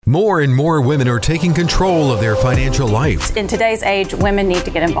More and more women are taking control of their financial life. In today's age, women need to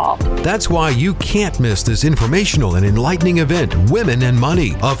get involved. That's why you can't miss this informational and enlightening event, Women and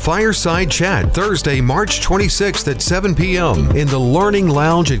Money, a fireside chat Thursday, March 26th at 7 p.m. in the Learning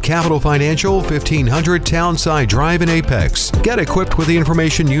Lounge at Capital Financial, 1500 Townside Drive in Apex. Get equipped with the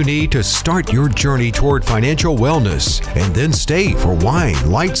information you need to start your journey toward financial wellness, and then stay for wine,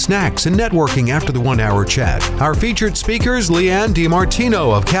 light snacks, and networking after the 1 hour chat. Our featured speakers, Leanne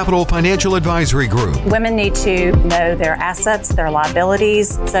DiMartino of Capital Financial Advisory Group. Women need to know their assets, their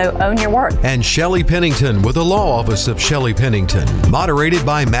liabilities, so own your worth. And Shelley Pennington with the Law Office of Shelley Pennington. Moderated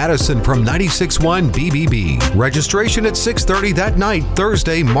by Madison from 96.1 BBB. Registration at 6:30 that night,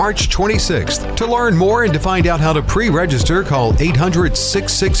 Thursday, March 26th. To learn more and to find out how to pre-register, call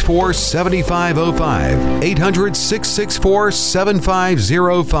 800-664-7505.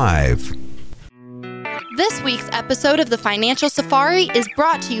 800-664-7505. This week's episode of the Financial Safari is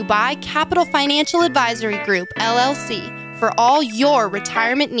brought to you by Capital Financial Advisory Group, LLC, for all your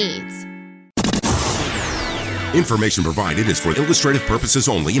retirement needs. Information provided is for illustrative purposes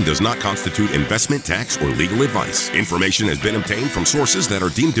only and does not constitute investment, tax, or legal advice. Information has been obtained from sources that are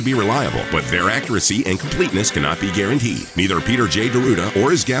deemed to be reliable, but their accuracy and completeness cannot be guaranteed. Neither Peter J. D'Arruda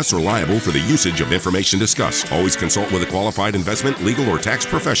or his guests are liable for the usage of information discussed. Always consult with a qualified investment, legal, or tax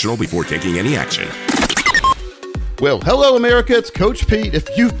professional before taking any action. Well, hello, America. It's Coach Pete.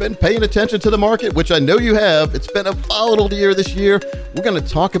 If you've been paying attention to the market, which I know you have, it's been a volatile year this year. We're going to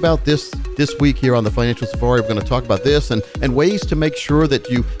talk about this week here on the Financial Safari. We're going to talk about this and ways to make sure that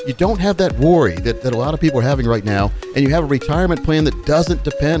you don't have that worry that a lot of people are having right now, and you have a retirement plan that doesn't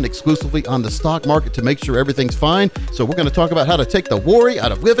depend exclusively on the stock market to make sure everything's fine. So we're going to talk about how to take the worry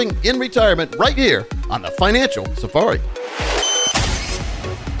out of living in retirement right here on the Financial Safari.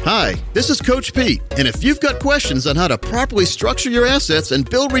 Hi, this is Coach Pete, and if you've got questions on how to properly structure your assets and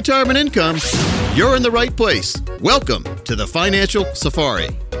build retirement income, you're in the right place. Welcome to the Financial Safari.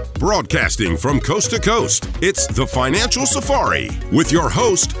 Broadcasting from coast to coast, it's the Financial Safari with your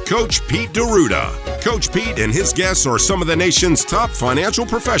host, Coach Pete D'Arruda. Coach Pete and his guests are some of the nation's top financial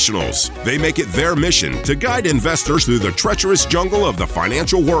professionals. They make it their mission to guide investors through the treacherous jungle of the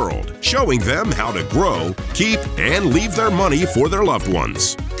financial world, showing them how to grow, keep, and leave their money for their loved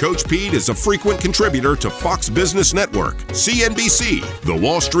ones. Coach Pete is a frequent contributor to Fox Business Network, CNBC, The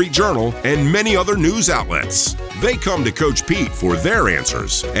Wall Street Journal, and many other news outlets. They come to Coach Pete for their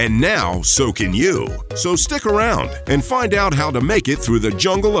answers, and now so can you. So stick around and find out how to make it through the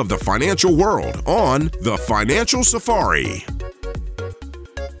jungle of the financial world on the Financial Safari.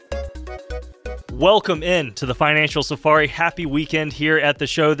 Welcome in to the Financial Safari. Happy weekend here at the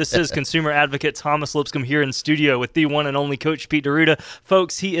show. This is consumer advocate Thomas Lipscomb here in studio with the one and only Coach Pete D'Arruda.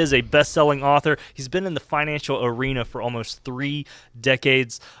 Folks, he is a best-selling author. He's been in the financial arena for almost 3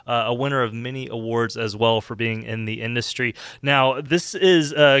 decades, a winner of many awards as well for being in the industry. Now, this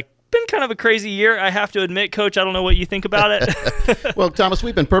is been kind of a crazy year, I have to admit. Coach, I don't know what you think about it. Well, Thomas,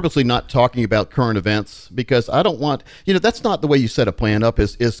 we've been purposely not talking about current events because I don't want, that's not the way you set a plan up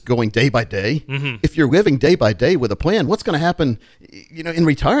is going day by day. Mm-hmm. If you're living day by day with a plan, what's going to happen, in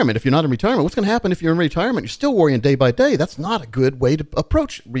retirement? If you're not in retirement, what's going to happen if you're in retirement? You're still worrying day by day. That's not a good way to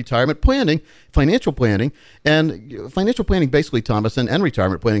approach retirement planning, financial planning. And financial planning, basically, Thomas, and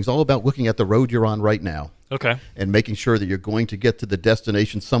retirement planning is all about looking at the road you're on right now. Okay. And making sure that you're going to get to the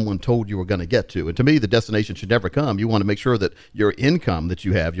destination someone told you were going to get to. And to me, the destination should never come. You want to make sure that your income that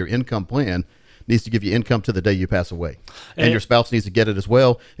you have, your income plan, needs to give you income to the day you pass away. And your spouse needs to get it as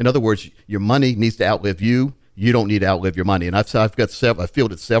well. In other words, your money needs to outlive you. You don't need to outlive your money. And I've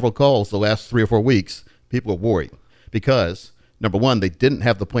fielded several calls the last 3 or 4 weeks. People are worried because, number one, they didn't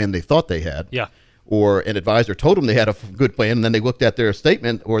have the plan they thought they had. Yeah. Or an advisor told them they had a good plan, and then they looked at their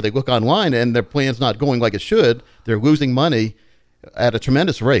statement, or they look online, and their plan's not going like it should. They're losing money at a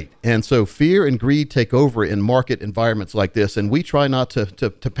tremendous rate. And so fear and greed take over in market environments like this, and we try not to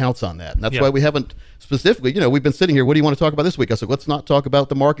pounce on that. And that's why we haven't specifically, we've been sitting here, what do you want to talk about this week? I said, let's not talk about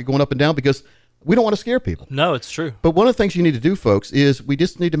the market going up and down because we don't want to scare people. No, it's true. But one of the things you need to do, folks, is we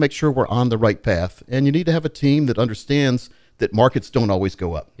just need to make sure we're on the right path, and you need to have a team that understands that markets don't always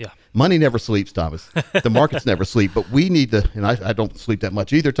go up. Yeah. Money never sleeps, Thomas. The markets never sleep, but we need to, and I don't sleep that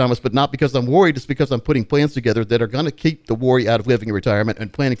much either, Thomas, but not because I'm worried. It's because I'm putting plans together that are going to keep the worry out of living in retirement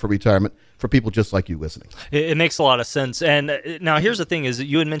and planning for retirement for people just like you listening. It makes a lot of sense. And now here's the thing is that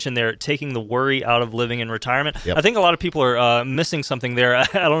you had mentioned there taking the worry out of living in retirement. Yep. I think a lot of people are missing something there. I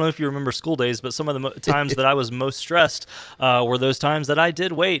don't know if you remember school days, but some of the times that I was most stressed were those times that I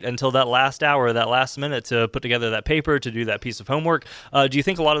did wait until that last hour, that last minute to put together that paper, to do that piece of homework. Do you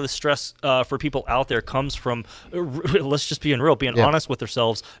think a lot of the stress for people out there comes from, let's just be honest with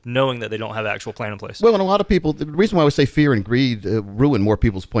themselves, knowing that they don't have an actual plan in place? Well, and a lot of people, the reason why I would say fear and greed ruin more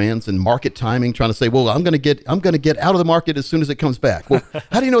people's plans, and market timing, trying to say, well, I'm going to get out of the market as soon as it comes back. Well,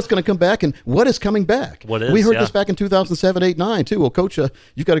 how do you know it's going to come back, and what is coming back? We heard this back in 2007, 8, 9 too. Well, Coach,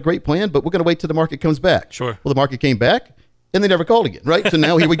 you've got a great plan, but we're going to wait till the market comes back. Sure. Well, the market came back, and they never called again, right? So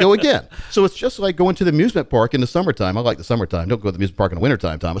now here we go again. So it's just like going to the amusement park in the summertime. I like the summertime. Don't go to the amusement park in the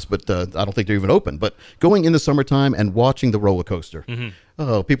wintertime, Thomas, but I don't think they're even open. But going in the summertime and watching the roller coaster. Mm-hmm.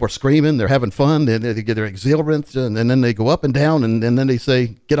 Oh, people are screaming. They're having fun. They're exuberant, and then they go up and down, and then they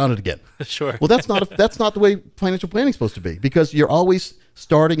say, get on it again. Sure. Well, that's not the way financial planning is supposed to be, because you're always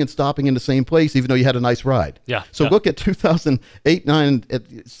starting and stopping in the same place, even though you had a nice ride. Yeah. So look at 2008, 9,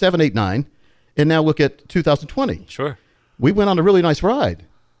 7, 8, 9, and now look at 2020. Sure. We went on a really nice ride,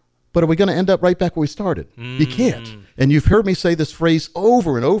 but are we going to end up right back where we started? You can't. And you've heard me say this phrase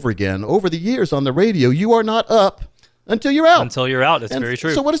over and over again over the years on the radio. You are not up until you're out. Until you're out. It's very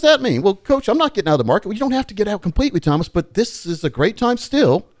true. So what does that mean? Well, Coach, I'm not getting out of the market. Well, you don't have to get out completely, Thomas, but this is a great time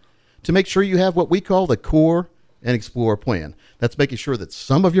still to make sure you have what we call the core and explore plan. That's making sure that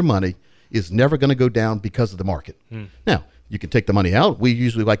some of your money is never going to go down because of the market. Now, you can take the money out. We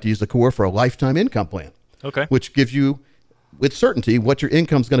usually like to use the core for a lifetime income plan, Okay. which gives you with certainty what your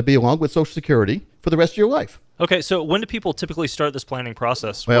income is going to be along with Social Security for the rest of your life. Okay, so when do people typically start this planning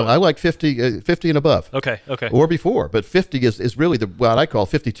process? Well, I like 50 and above. Okay. Or before, but 50 is really what I call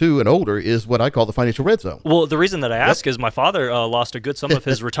 52 and older is what I call the financial red zone. Well, the reason that I ask is my father lost a good sum of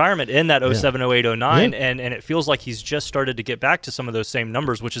his retirement in that 07, 08, 09, and it feels like he's just started to get back to some of those same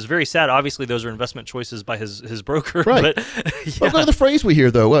numbers, which is very sad. Obviously, those are investment choices by his broker. Right. But, Well, look at the phrase we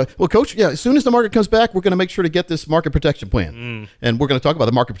hear, though. Well, Coach, as soon as the market comes back, we're going to make sure to get this market protection plan. And we're going to talk about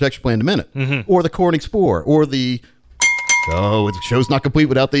the market protection plan in a minute. Or the core and explore, or the... Oh, the show's not complete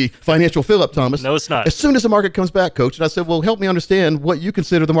without the financial fill-up, Thomas. No, it's not. As soon as the market comes back, Coach, and I said, well, help me understand what you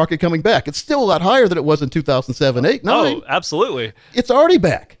consider the market coming back. It's still a lot higher than it was in 2007, 8, 9. Oh, absolutely. It's already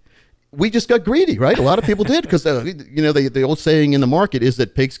back. We just got greedy, right? A lot of people did because, the old saying in the market is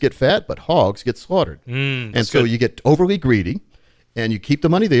that pigs get fat, but hogs get slaughtered. And so you get overly greedy, and you keep the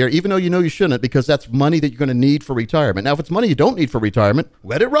money there, even though you know you shouldn't, because that's money that you're going to need for retirement. Now, if it's money you don't need for retirement,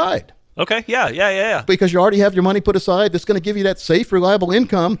 let it ride. Okay, yeah. Because you already have your money put aside that's going to give you that safe, reliable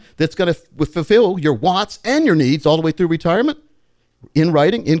income that's going to fulfill your wants and your needs all the way through retirement in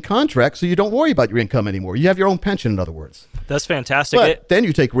writing, in contract, so you don't worry about your income anymore. You have your own pension, in other words. That's fantastic. But then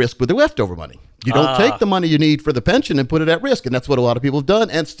you take risk with the leftover money. You don't take the money you need for the pension and put it at risk, and that's what a lot of people have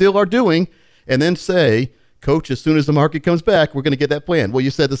done and still are doing, and then say, Coach, as soon as the market comes back, we're going to get that plan. Well, you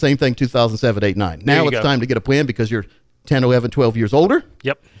said the same thing 2007, 8, 9. Now it's time to get a plan because you're 10, 11, 12 years older.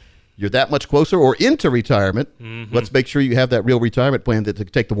 Yep. You're that much closer or into retirement. Let's make sure you have that real retirement plan to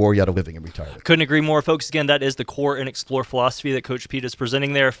take the worry out of living in retirement. Couldn't agree more, folks. Again, that is the core and explore philosophy that Coach Pete is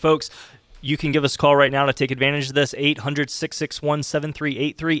presenting there. Folks, you can give us a call right now to take advantage of this,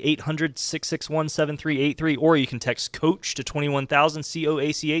 800-661-7383, 800-661-7383, or you can text COACH to 21000,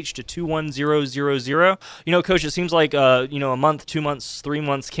 COACH to 21000. You know, Coach, it seems like, a month, 2 months, 3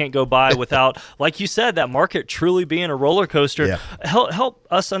 months can't go by without, like you said, that market truly being a roller coaster. Yeah. Help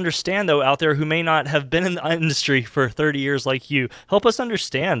us understand, though, out there who may not have been in the industry for 30 years like you, help us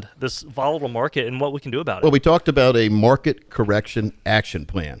understand this volatile market and what we can do about it. Well, we talked about a market correction action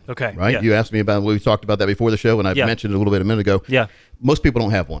plan. Okay. Right? Yeah. You asked me about, we talked about that before the show, and I mentioned it a little bit a minute ago. Yeah. Most people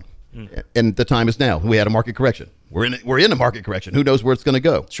don't have one. And the time is now. We had a market correction. We're in a market correction. Who knows where it's going to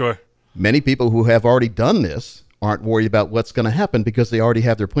go? Sure. Many people who have already done this aren't worried about what's going to happen because they already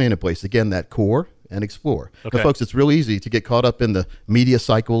have their plan in place. Again, that core and explore. Okay. Now, folks, it's real easy to get caught up in the media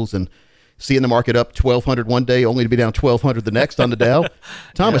cycles and seeing the market up 1,200 one day only to be down 1,200 the next on the Dow.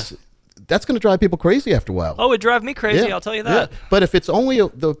 Thomas, that's going to drive people crazy after a while. Oh, it drive me crazy, Yeah, I'll tell you that. yeah. But if it's only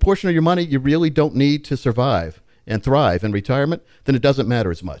the portion of your money you really don't need to survive and thrive in retirement, then it doesn't matter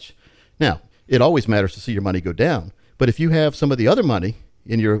as much. Now, it always matters to see your money go down. But if you have some of the other money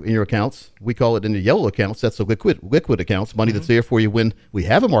in your accounts, we call it in the yellow accounts, that's the liquid accounts, money that's there for you when we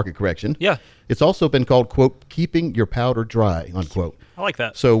have a market correction. Yeah. It's also been called, quote, keeping your powder dry, unquote. I like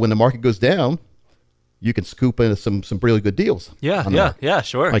that. So when the market goes down, you can scoop in some really good deals. Yeah,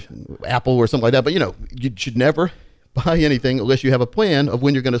 sure. Like Apple or something like that. But, you should never buy anything unless you have a plan of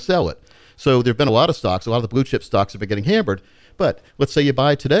when you're going to sell it. So there have been a lot of stocks, a lot of the blue chip stocks have been getting hammered. But let's say you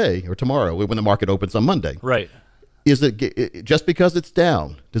buy today or tomorrow when the market opens on Monday. Right. Is it just because it's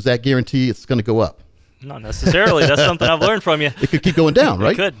down, does that guarantee it's going to go up? Not necessarily. That's something I've learned from you. It could keep going down,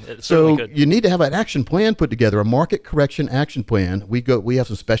 right? It could. It certainly could. You need to have an action plan put together, a market correction action plan. We have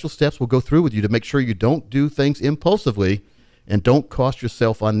some special steps we'll go through with you to make sure you don't do things impulsively and don't cost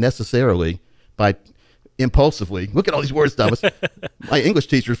yourself unnecessarily by impulsively. Look at all these words, Thomas. My English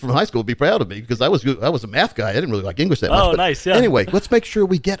teachers from high school would be proud of me because I was a math guy. I didn't really like English that much. Oh, nice. Yeah. Anyway, let's make sure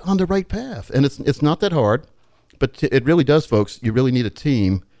we get on the right path. And it's not that hard, but it really does, folks. You really need a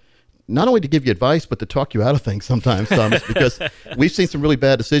team, not only to give you advice, but to talk you out of things sometimes, Thomas, because we've seen some really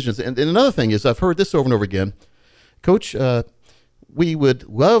bad decisions. And another thing is, I've heard this over and over again, Coach, we would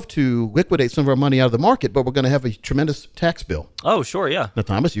love to liquidate some of our money out of the market, but we're going to have a tremendous tax bill. Oh, sure, yeah. Now,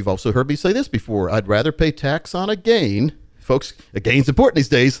 Thomas, you've also heard me say this before. I'd rather pay tax on a gain. Folks, a gain's important these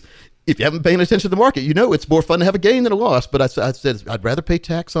days. If you haven't been paying attention to the market, you know it's more fun to have a gain than a loss. But I said I'd rather pay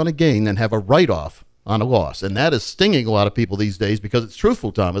tax on a gain than have a write-off on a loss. And that is stinging a lot of people these days because it's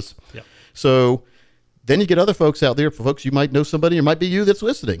truthful, Thomas. Yep. So then you get other folks out there. For folks, you might know somebody, or it might be you that's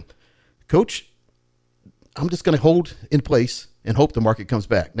listening. Coach, I'm just going to hold in place and hope the market comes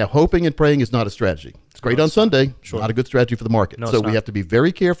back. Now, hoping and praying is not a strategy. It's great on Sunday. Sure. Not a good strategy for the market. No, so we have to be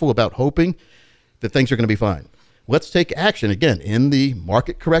very careful about hoping that things are going to be fine. Let's take action. Again, in the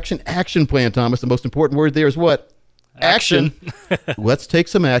market correction action plan, Thomas, the most important word there is what? Action. Let's take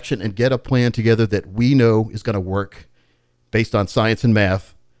some action and get a plan together that we know is going to work based on science and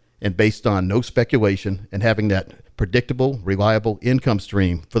math and based on no speculation and having that predictable, reliable income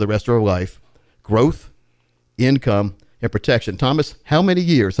stream for the rest of our life. Growth, income, and protection. Thomas, how many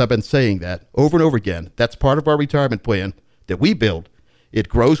years I've been saying that over and over again? That's part of our retirement plan that we build. It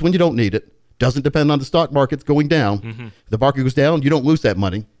grows when you don't need it. Doesn't depend on the stock market going down. Mm-hmm. If the market goes down, you don't lose that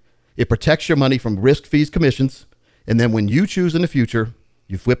money. It protects your money from risk, fees, commissions. And then when you choose in the future,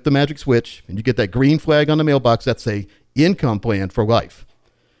 you flip the magic switch and you get that green flag on the mailbox. That's a income plan for life.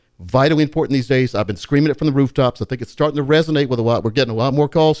 Vitally important these days. I've been screaming it from the rooftops. I think it's starting to resonate with a lot. We're getting a lot more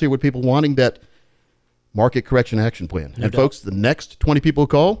calls here with people wanting that market correction action plan. No doubt. Folks, the next 20 people who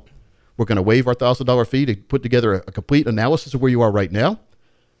call, we're going to waive our $1,000 fee to put together a complete analysis of where you are right now.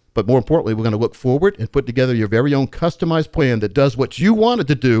 But more importantly, we're going to look forward and put together your very own customized plan that does what you want it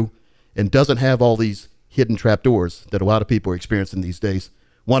to do and doesn't have all these hidden trapdoors that a lot of people are experiencing these days,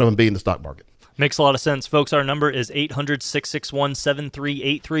 one of them being the stock market. Makes a lot of sense. Folks, our number is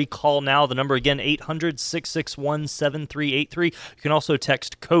 800-661-7383. Call now. The number again, 800-661-7383. You can also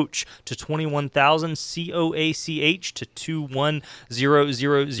text COACH to 21000, COACH to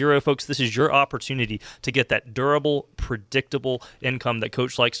 21000. Folks, this is your opportunity to get that durable, predictable income that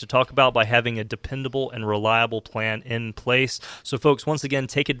Coach likes to talk about by having a dependable and reliable plan in place. So, folks, once again,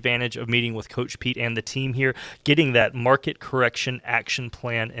 take advantage of meeting with Coach Pete and the team here, getting that market correction action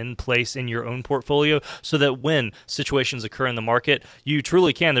plan in place in your own portfolio so that when situations occur in the market, you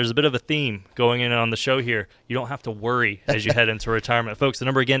truly can. There's a bit of a theme going in on the show here. You don't have to worry as you head into retirement. Folks, the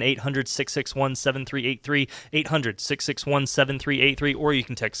number again, 800-661-7383, 800-661-7383, or you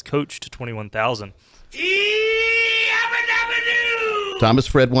can text COACH to 21000. Thomas,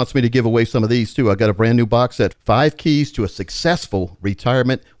 Fred wants me to give away some of these too. I got a brand new box set, 5 keys to a successful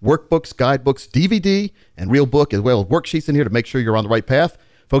retirement, workbooks, guidebooks, DVD, and real book, as well as worksheets in here to make sure you're on the right path.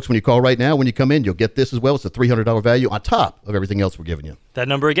 Folks, when you call right now, when you come in, you'll get this as well. It's a $300 value on top of everything else we're giving you. That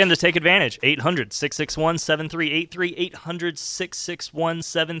number again to take advantage, 800-661-7383,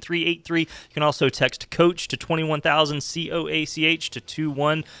 800-661-7383. You can also text COACH to 21000, COACH to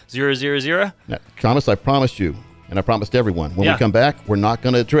 21000. Now, Thomas, I promised you, and I promised everyone, when we come back, we're not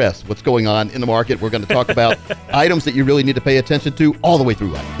going to address what's going on in the market. We're going to talk about items that you really need to pay attention to all the way through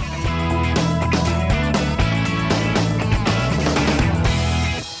life.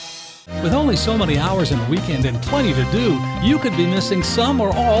 With only so many hours in a weekend and plenty to do, you could be missing some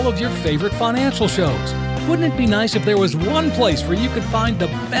or all of your favorite financial shows. Wouldn't it be nice if there was one place where you could find the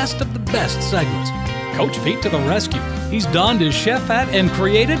best of the best segments? Coach Pete to the rescue. He's donned his chef hat and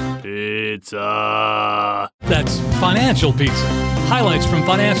created Pizza. That's Financial Pizza. Highlights from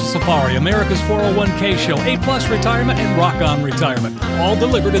Financial Safari, America's 401k show, A-Plus Retirement, and Rock On Retirement. All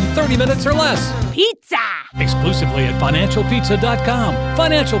delivered in 30 minutes or less. Pizza! Exclusively at FinancialPizza.com.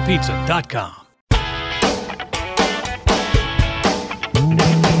 FinancialPizza.com.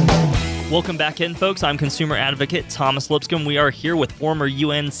 Welcome back in, folks. I'm consumer advocate Thomas Lipscomb. We are here with former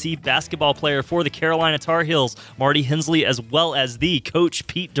UNC basketball player for the Carolina Tar Heels, Marty Hensley, as well as the Coach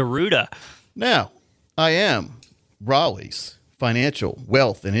Pete D'Arruda. Now, I am Raleigh's financial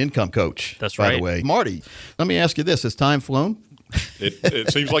wealth and income coach. That's right. By the way, Marty, let me ask you this. Has time flown?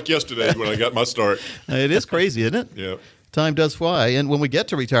 It seems like yesterday when I got my start. It is crazy, isn't it? Yeah. Time does fly. And when we get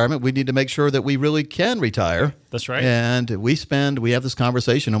to retirement, we need to make sure that we really can retire. That's right. And we have this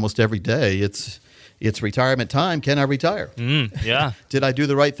conversation almost every day. It's retirement time. Can I retire? Yeah. Did I do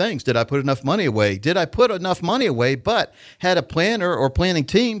the right things? Did I put enough money away? Did I put enough money away but had a planner or planning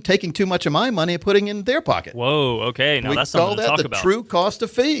team taking too much of my money and putting it in their pocket? Whoa, okay. Now that's something to talk about. We call that the true cost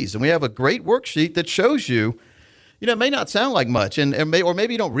of fees. And we have a great worksheet that shows you, it may not sound like much, or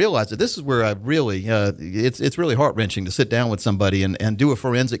maybe you don't realize it. This is where I really, it's really heart-wrenching to sit down with somebody and do a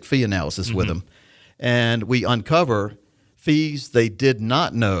forensic fee analysis with them. And we uncover fees they did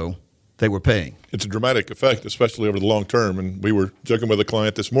not know they were paying. It's a dramatic effect, especially over the long term. And we were joking with a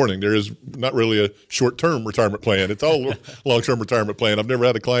client this morning. There is not really a short-term retirement plan. It's all long-term retirement plan. I've never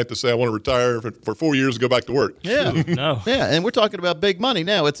had a client to say, I want to retire for 4 years and go back to work. Yeah. No. Yeah, and we're talking about big money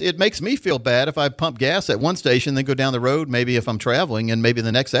now. It makes me feel bad if I pump gas at one station, then go down the road, maybe if I'm traveling, and maybe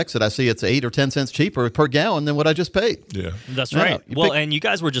the next exit I see it's 8 or 10 cents cheaper per gallon than what I just paid. Yeah. That's right. And you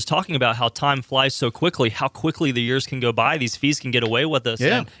guys were just talking about how time flies so quickly, how quickly the years can go by. These fees can get away with us.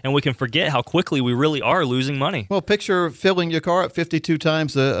 Yeah. And we can forget how quickly we really are losing money. Well, picture filling your car up 52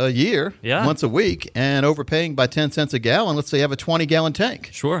 times a year, once a week, and overpaying by 10 cents a gallon. Let's say you have a 20-gallon tank.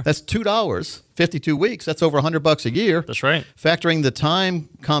 Sure. That's $2, 52 weeks. That's over $100 a year. That's right. Factoring the time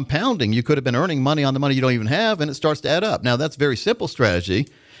compounding, you could have been earning money on the money you don't even have, and it starts to add up. Now, that's a very simple strategy.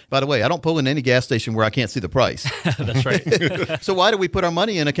 By the way, I don't pull in any gas station where I can't see the price. That's right. So why do we put our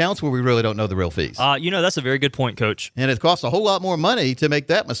money in accounts where we really don't know the real fees? That's a very good point, Coach. And it costs a whole lot more money to make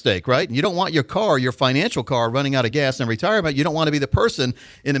that mistake, right? And you don't want your car, your financial car, running out of gas in retirement. You don't want to be the person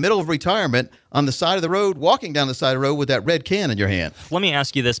in the middle of retirement on the side of the road, walking down the side of the road with that red can in your hand. Let me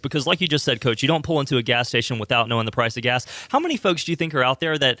ask you this, because like you just said, Coach, you don't pull into a gas station without knowing the price of gas. How many folks do you think are out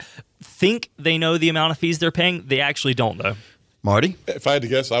there that think they know the amount of fees they're paying? They actually don't, though. Marty? If I had to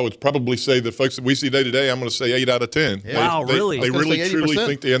guess, I would probably say the folks that we see day to day, I'm going to say 8 out of 10. Yeah. Wow, really? They really, truly 80%.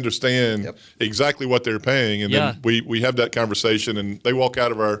 think they understand exactly what they're paying. And then we have that conversation, and they walk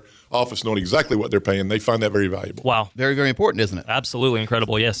out of our office knowing exactly what they're paying. They find that very valuable. Wow. Very, very important, isn't it? Absolutely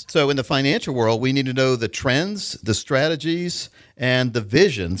incredible, yes. So in the financial world, we need to know the trends, the strategies, and the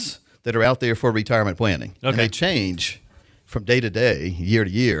visions that are out there for retirement planning. Okay. And they change from day to day, year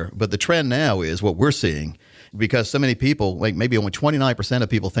to year. But the trend now is what we're seeing, because so many people, like maybe only 29% of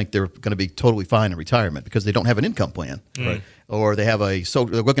people think they're going to be totally fine in retirement because they don't have an income plan. Right. Or they have they're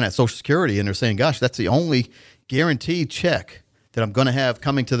looking at Social Security and they're saying, gosh, that's the only guaranteed check that I'm going to have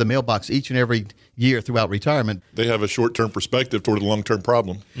coming to the mailbox each and every year throughout retirement. They have a short-term perspective toward the long-term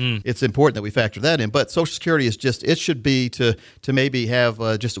problem. It's important that we factor that in. But Social Security is it should be to maybe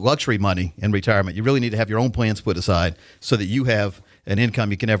have just luxury money in retirement. You really need to have your own plans put aside so that you have an income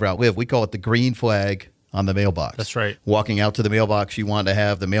you can never outlive. We call it the green flag on the mailbox. That's right. Walking out to the mailbox, you want to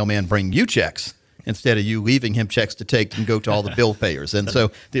have the mailman bring you checks instead of you leaving him checks to take and go to all the bill payers. And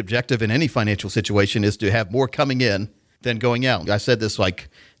so the objective in any financial situation is to have more coming in than going out. I said this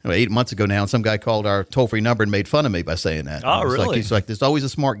 8 months ago now, and some guy called our toll-free number and made fun of me by saying that. Oh, really? He's like, there's always a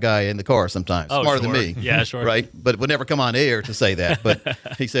smart guy in the car sometimes, smarter than me. Yeah, sure. Right? But would never come on air to say that. But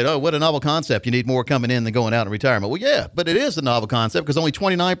he said, oh, what a novel concept. You need more coming in than going out in retirement. Well, yeah, but it is a novel concept because only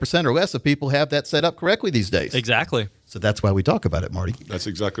 29% or less of people have that set up correctly these days. Exactly. So that's why we talk about it, Marty. That's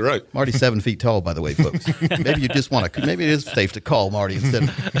exactly right. Marty's 7 feet tall, by the way, folks. Maybe you just want to. Maybe it is safe to call Marty instead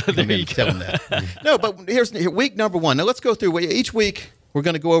of tell him that. No, but here's week number 1. Now let's go through each week. We're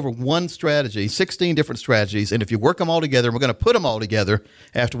going to go over one strategy, 16 different strategies, and if you work them all together, we're going to put them all together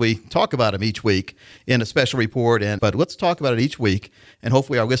after we talk about them each week in a special report. But let's talk about it each week, and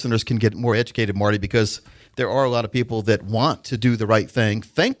hopefully our listeners can get more educated, Marty, because there are a lot of people that want to do the right thing,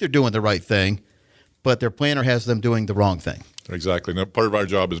 think they're doing the right thing, but their planner has them doing the wrong thing. Exactly. Now, part of our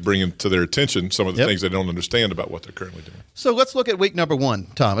job is bringing to their attention some of the things they don't understand about what they're currently doing. So let's look at week number 1,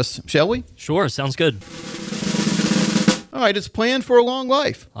 Thomas, shall we? Sure, sounds good. All right, it's planned for a long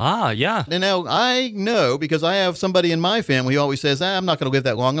life. Yeah. And now I know because I have somebody in my family who always says, I'm not going to live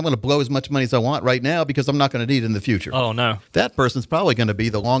that long. I'm going to blow as much money as I want right now because I'm not going to need it in the future. Oh, no. That person's probably going to be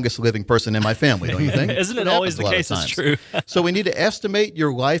the longest living person in my family, don't you think? Isn't it always the case? It's true. So we need to estimate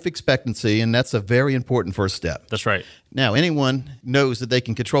your life expectancy, and that's a very important first step. That's right. Now, anyone knows that they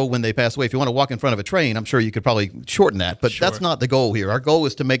can control when they pass away. If you want to walk in front of a train, I'm sure you could probably shorten that. But that's not the goal here. Our goal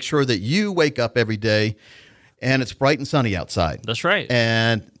is to make sure that you wake up every day and it's bright and sunny outside. That's right.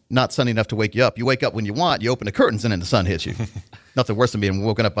 And not sunny enough to wake you up. You wake up when you want, you open the curtains, and then the sun hits you. Nothing worse than being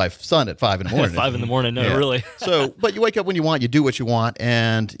woken up by sun at 5 in the morning. 5 in the morning, no, really. But you wake up when you want, you do what you want,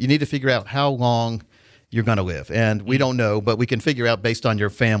 and you need to figure out how long you're going to live. And we don't know, but we can figure out based on your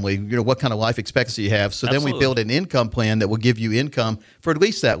family, what kind of life expectancy you have. So then we build an income plan that will give you income for at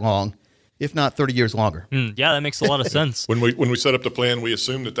least that long if not 30 years longer. Yeah, that makes a lot of sense. When we set up the plan, we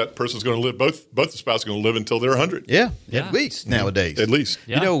assume that person's going to live, both the spouses are going to live until they're 100. Yeah, at least nowadays. At least.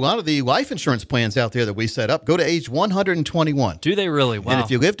 Yeah. You know, a lot of the life insurance plans out there that we set up go to age 121. Do they really? Wow. And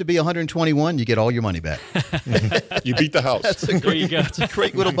if you live to be 121, you get all your money back. You beat the house. There you go. It's a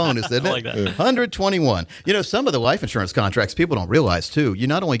great little bonus, isn't it? I like that. 121. You know, some of the life insurance contracts people don't realize, too, you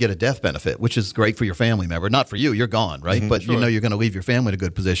not only get a death benefit, which is great for your family member, not for you, you're gone, right? But you know you're going to leave your family in a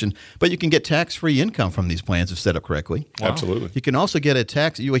good position. But you can get tax-free income from these plans if set up correctly. Wow. Absolutely. You can also get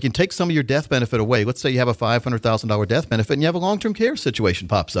you can take some of your death benefit away. Let's say you have a $500,000 death benefit and you have a long-term care situation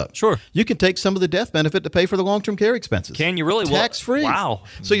pops up. Sure. You can take some of the death benefit to pay for the long-term care expenses. Can you really? Tax-free. Wow.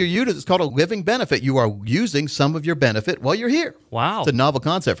 So it's called a living benefit. You are using some of your benefit while you're here. Wow. It's a novel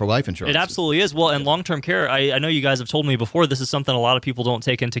concept for life insurance. It absolutely is. Well, and long-term care, I know you guys have told me before, this is something a lot of people don't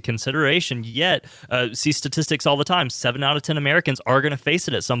take into consideration yet. See statistics all the time. 7 out of 10 Americans are going to face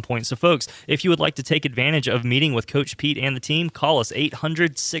it at some point. So, folks, if you would like to take advantage of meeting with Coach Pete and the team, call us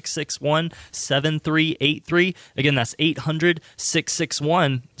 800-661-7383. Again, that's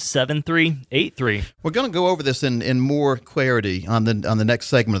 800-661-7383. We're going to go over this in more clarity on the next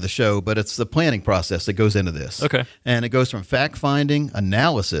segment of the show, but it's the planning process that goes into this. Okay. And it goes from fact-finding,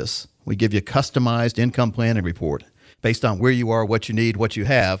 analysis. We give you a customized income planning report based on where you are, what you need, what you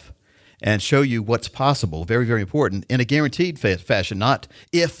have, and show you what's possible. Very, very important in a guaranteed fashion. Not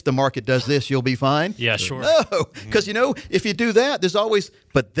if the market does this, you'll be fine. Yeah, sure. No, because if you do that, there's always.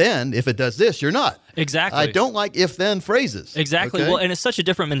 But then, if it does this, you're not. Exactly. I don't like if-then phrases. Exactly. Okay? Well, and it's such a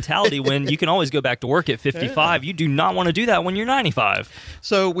different mentality when you can always go back to work at 55. You do not want to do that when you're 95.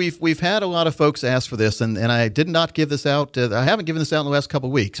 So we've had a lot of folks ask for this, and I did not give this out. I haven't given this out in the last couple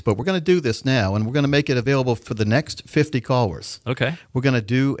of weeks, but we're going to do this now, and we're going to make it available for the next 50 callers. Okay. We're going to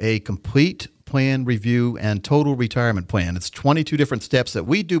do a complete plan review and total retirement plan. It's 22 different steps that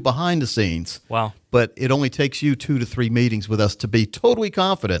we do behind the scenes. Wow. But it only takes you 2 to 3 meetings with us to be totally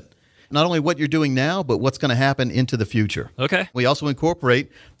confident, not only what you're doing now, but what's going to happen into the future. Okay. We also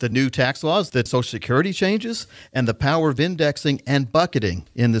incorporate the new tax laws, the Social Security changes, and the power of indexing and bucketing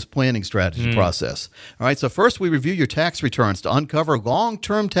in this planning strategy process. All right, so first we review your tax returns to uncover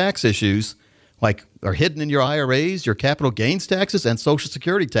long-term tax issues like are hidden in your IRAs, your capital gains taxes, and Social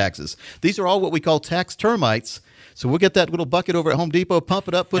Security taxes. These are all what we call tax termites. So we'll get that little bucket over at Home Depot, pump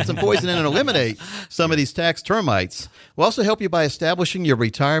it up, put some poison in, and eliminate some of these tax termites. We'll also help you by establishing your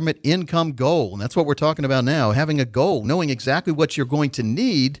retirement income goal. And that's what we're talking about now, having a goal, knowing exactly what you're going to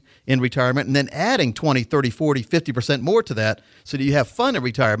need in retirement, and then adding 20, 30, 40, 50% more to that so that you have fun in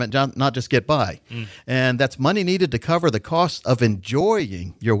retirement, not just get by. And that's money needed to cover the cost of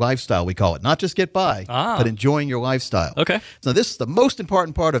enjoying your lifestyle, we call it. Not just get by, but enjoying your lifestyle. Okay. So this is the most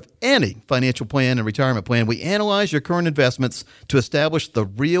important part of any financial plan and retirement plan. We analyze your current investments to establish the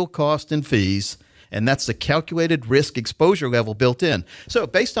real cost and fees, and that's the calculated risk exposure level built in. So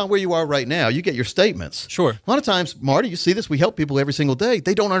based on where you are right now, you get your statements. Sure. A lot of times, Marty, you see this, we help people every single day.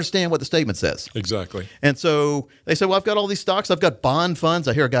 They don't understand what the statement says. Exactly. And so they say, well, I've got all these stocks. I've got bond funds.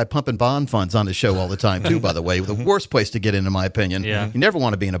 I hear a guy pumping bond funds on the show all the time, too, by the way. The worst place to get in my opinion. Yeah. You never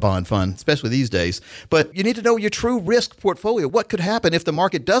want to be in a bond fund, especially these days. But you need to know your true risk portfolio. What could happen if the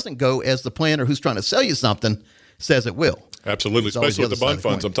market doesn't go as the planner who's trying to sell you something says it will? Absolutely, It's always especially with the bond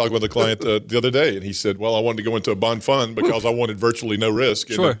funds. I'm talking with a client the other day, and he said, well, I wanted to go into a bond fund because I wanted virtually no risk.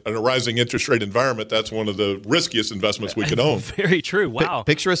 Sure. In a rising interest rate environment, that's one of the riskiest investments we can own. Very true. Wow.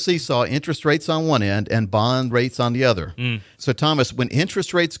 Picture a seesaw, interest rates on one end and bond rates on the other. So, Thomas, when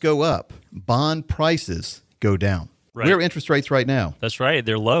interest rates go up, bond prices go down. Right. Where are interest rates right now? That's right.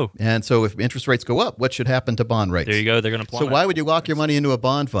 They're low. And so if interest rates go up, what should happen to bond rates? There you go. They're going to plummet. So why would you lock your money into a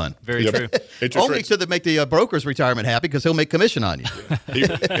bond fund? Very true. Only to make the broker's retirement happy because he'll make commission on you.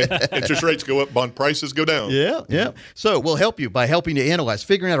 Interest rates go up, bond prices go down. Yeah. So we'll help you by helping you analyze,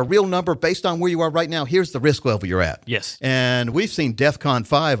 figuring out a real number based on where you are right now. Here's the risk level you're at. Yes. And we've seen DEFCON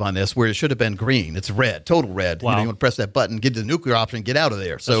 5 on this where it should have been green. It's red, total red. Wow. You want to press that button, get the nuclear option, get out of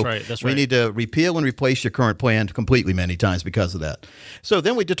there. So That's we right. need to repeal and replace your current plan completely many times because of that. So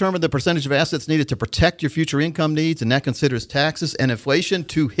then we determine the percentage of assets needed to protect your future income needs, and that considers taxes and inflation,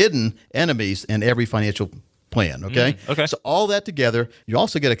 two hidden enemies in every financial plan, okay? Okay. So all that together, you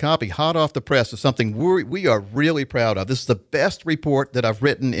also get a copy hot off the press of something we are really proud of. This is the best report that I've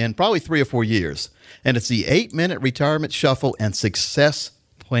written in probably 3 or 4 years, and it's the 8-Minute Retirement Shuffle and Success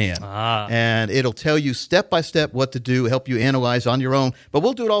plan. And it'll tell you step by step what to do, help you analyze on your own. But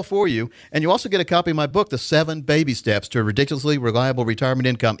we'll do it all for you. And you also get a copy of my book, The 7 Baby Steps to a Ridiculously Reliable Retirement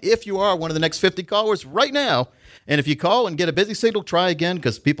Income, if you are one of the next 50 callers right now. And if you call and get a busy signal, try again,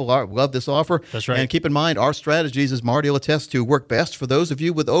 because people love this offer. That's right. And keep in mind, our strategies, as Marty will attest to, work best for those of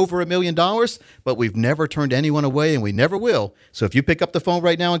you with over $1 million, but we've never turned anyone away, and we never will. So if you pick up the phone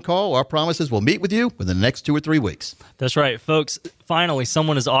right now and call, our promise is we'll meet with you within the next 2 or 3 weeks. That's right, folks. Finally,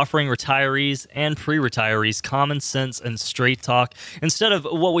 someone is offering retirees and pre-retirees common sense and straight talk instead of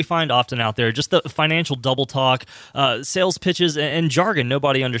what we find often out there, just the financial double talk, sales pitches, and jargon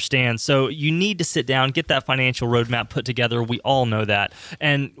nobody understands. So you need to sit down, get that financial roadmap put together. We all know that.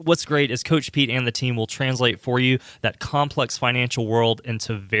 And what's great is Coach Pete and the team will translate for you that complex financial world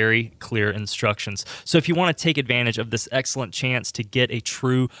into very clear instructions. So if you want to take advantage of this excellent chance to get a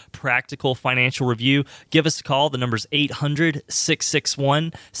true practical financial review, give us a call. The number's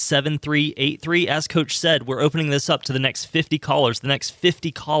 800-661-7383. As Coach said, we're opening this up to the next 50 callers. The next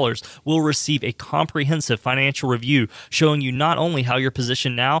 50 callers will receive a comprehensive financial review showing you not only how you're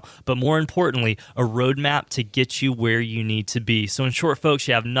positioned now, but more importantly, a roadmap to get you where you need to be. So in short, folks,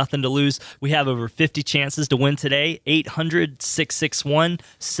 you have nothing to lose. We have over 50 chances to win today.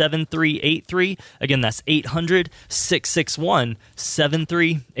 800-661-7383. Again, that's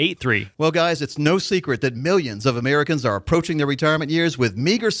 800-661-7383. Well, guys, it's no secret that millions of Americans are approaching their retirement years with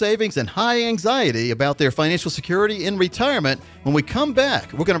meager savings and high anxiety about their financial security in retirement. When we come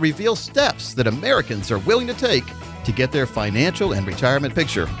back, we're going to reveal steps that Americans are willing to take to get their financial and retirement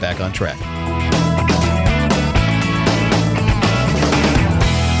picture back on track.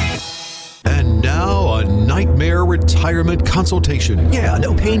 And now, a nightmare retirement consultation. Yeah,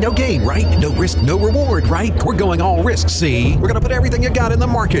 no pain, no gain, right? No risk, no reward, right? We're going all risk, see? We're going to put everything you got in the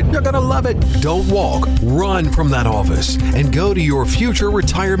market. You're going to love it. Don't walk. Run from that office and go to your future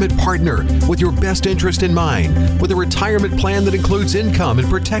retirement partner with your best interest in mind, with a retirement plan that includes income and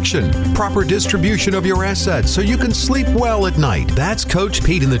protection, proper distribution of your assets so you can sleep well at night. That's Coach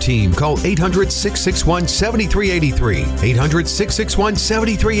Pete and the team. Call 800-661-7383.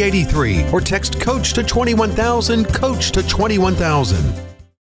 800-661-7383. Or text COACH to 21,000, COACH to 21,000.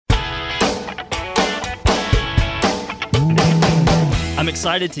 I'm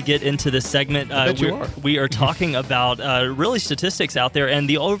excited to get into this segment. We are talking about really statistics out there, and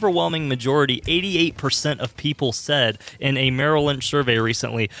the overwhelming majority, 88% of people said in a Merrill Lynch survey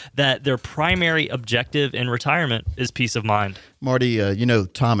recently that their primary objective in retirement is peace of mind. Marty, you know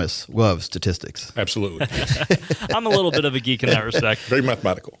Thomas loves statistics. Absolutely. I'm a little bit of a geek in that respect. Very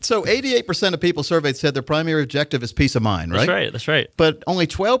mathematical. So 88% of people surveyed said their primary objective is peace of mind, right? That's right. But only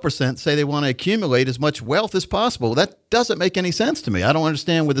 12% say they want to accumulate as much wealth as possible. That doesn't make any sense to me. I don't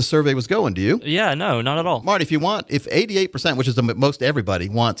understand where the survey was going. Do you? Yeah, no, not at all. Marty, if 88%, which is most everybody,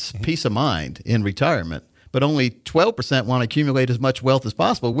 wants peace of mind in retirement, but only 12% want to accumulate as much wealth as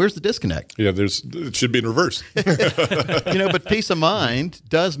possible, where's the disconnect? Yeah, it should be in reverse. But peace of mind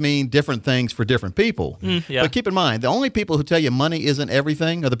does mean different things for different people. Yeah. But keep in mind, the only people who tell you money isn't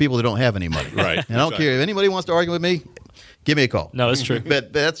everything are the people who don't have any money. Right. And I don't care if anybody wants to argue with me, give me a call. No, it's true.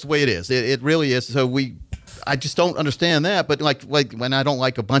 But that's the way it is. It really is. So I just don't understand that. But like when I don't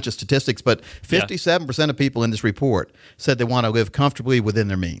like a bunch of statistics, but 57% of people in this report said they want to live comfortably within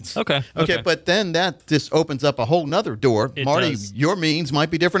their means. Okay. But then that just opens up a whole nother door. It Marty, does. your means might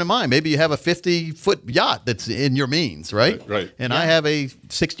be different than mine. Maybe you have a 50-foot yacht that's in your means, right? Right. And I have a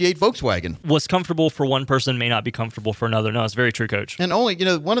 68 Volkswagen. What's comfortable for one person may not be comfortable for another. No, it's very true, Coach. And only,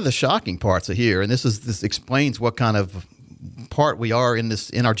 one of the shocking parts of here, and this explains what kind of part we are in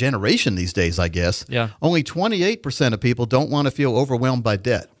our generation these days, I guess. Yeah. Only 28% of people don't want to feel overwhelmed by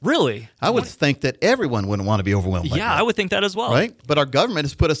debt. Really? I would think that everyone wouldn't want to be overwhelmed by debt. Yeah, I would think that as well. Right? But our government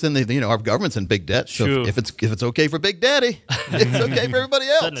has put us in our government's in big debt. So True. if it's okay for Big Daddy, it's okay for everybody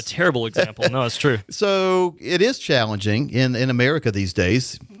else. Setting a terrible example. No, it's true. So it is challenging in America these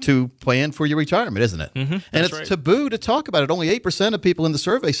days to plan for your retirement, isn't it? Mm-hmm, and it's taboo to talk about it. Only 8% of people in the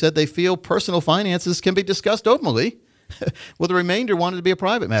survey said they feel personal finances can be discussed openly. Well, the remainder wanted to be a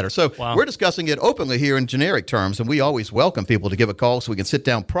private matter. So we're discussing it openly here in generic terms, and we always welcome people to give a call so we can sit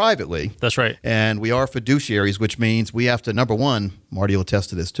down privately. That's right. And we are fiduciaries, which means we have to, number one, Marty will attest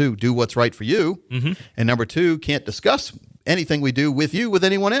to this too, do what's right for you. Mm-hmm. And number two, can't discuss anything we do with you with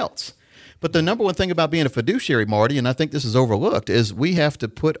anyone else. But the number one thing about being a fiduciary, Marty, and I think this is overlooked, is we have to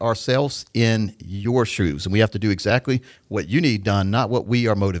put ourselves in your shoes. And we have to do exactly what you need done, not what we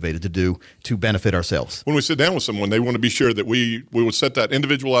are motivated to do to benefit ourselves. When we sit down with someone, they want to be sure that we will set that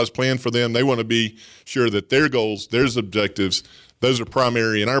individualized plan for them. They want to be sure that their goals, their objectives, those are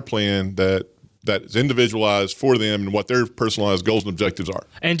primary in our plan, that that is individualized for them and what their personalized goals and objectives are.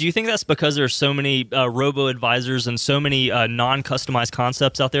 And do you think that's because there's so many robo-advisors and so many non-customized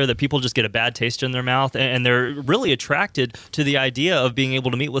concepts out there that people just get a bad taste in their mouth, and they're really attracted to the idea of being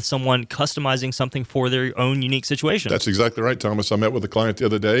able to meet with someone customizing something for their own unique situation? That's exactly right, Thomas. I met with a client the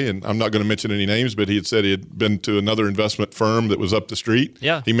other day, and I'm not going to mention any names, but he had said he had been to another investment firm that was up the street.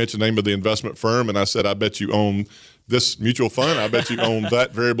 Yeah. He mentioned the name of the investment firm, and I said, I bet you own this mutual fund. I bet you own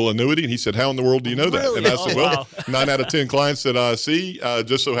that variable annuity. And he said, how in the world do you know that? Really? And I said, well, 9 out of 10 clients that I see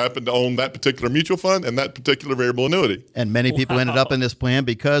just so happen to own that particular mutual fund and that particular variable annuity. And many people ended up in this plan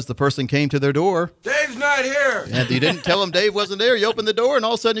because the person came to their door. Dave's not here. And you didn't tell them Dave wasn't there. You opened the door, and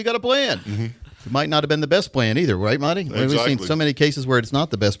all of a sudden you got a plan. Mm-hmm. It might not have been the best plan either, right, Monty? Exactly. We've seen so many cases where it's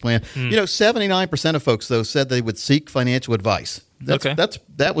not the best plan. 79% of folks, though, said they would seek financial advice.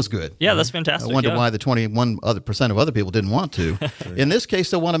 That was good. Yeah, that's fantastic. I wonder why the 21% of other people didn't want to. In this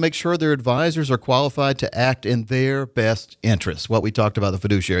case, they want to make sure their advisors are qualified to act in their best interest, what we talked about, the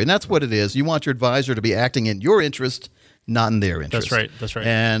fiduciary. And that's what it is. You want your advisor to be acting in your interest, not in their interest. That's right.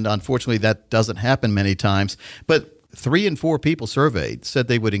 And unfortunately, that doesn't happen many times. But 3 in 4 people surveyed said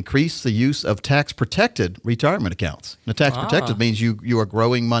they would increase the use of tax-protected retirement accounts. Now, tax-protected means you are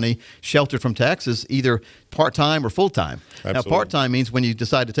growing money sheltered from taxes, either part-time or full-time. Absolutely. Now, part-time means when you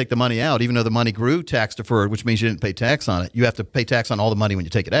decide to take the money out, even though the money grew tax-deferred, which means you didn't pay tax on it, you have to pay tax on all the money when you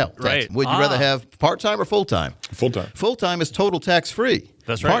take it out. Right. Would you rather have part-time or full-time? Full-time. Full-time is total tax-free.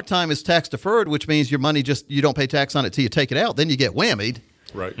 That's right. Part-time is tax-deferred, which means your money you don't pay tax on it till you take it out. Then you get whammied.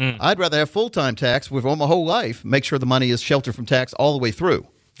 Right. I'd rather have full-time tax with all my whole life, make sure the money is sheltered from tax all the way through.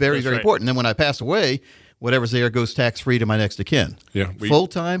 Very important. And then when I pass away, whatever's there goes tax-free to my next of kin. Yeah.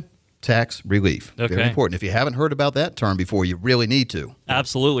 Full-time tax relief. Okay. Very important. If you haven't heard about that term before, you really need to.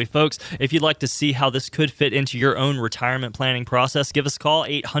 Absolutely. Folks, if you'd like to see how this could fit into your own retirement planning process, give us a call,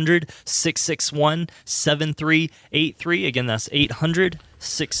 800-661-7383. Again, that's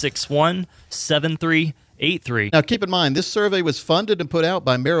 800-661-7383. Now, keep in mind, this survey was funded and put out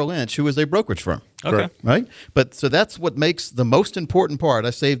by Merrill Lynch, who is a brokerage firm. Okay. Right? But so that's what makes the most important part. I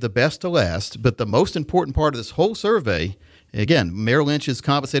saved the best to last, but the most important part of this whole survey, again, Merrill Lynch is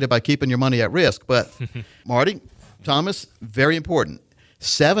compensated by keeping your money at risk. But Marty, Thomas, very important.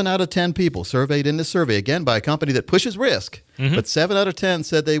 7 out of 10 people surveyed in this survey, again, by a company that pushes risk, but 7 out of 10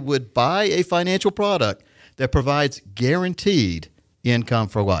 said they would buy a financial product that provides guaranteed income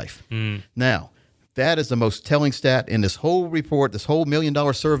for life. Now, that is the most telling stat in this whole report, this whole $1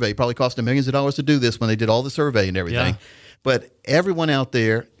 million survey. Probably cost them millions of dollars to do this when they did all the survey and everything. Yeah. But everyone out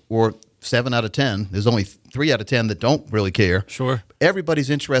there, or 7 out of 10, there's only 3 out of 10 that don't really care. Sure. Everybody's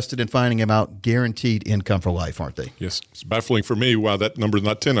interested in finding out guaranteed income for life, aren't they? Yes. It's baffling for me why that number is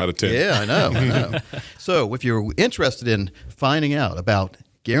not 10 out of 10. Yeah, I know. So if you're interested in finding out about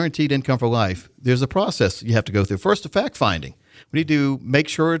guaranteed income for life, there's a process you have to go through. First, the fact finding. We need to make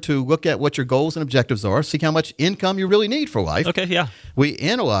sure to look at what your goals and objectives are, see how much income you really need for life. Okay, yeah. We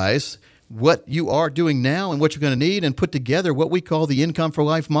analyze what you are doing now and what you're going to need and put together what we call the income for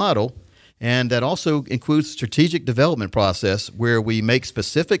life model. And that also includes strategic development process where we make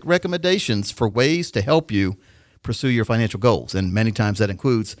specific recommendations for ways to help you pursue your financial goals. And many times that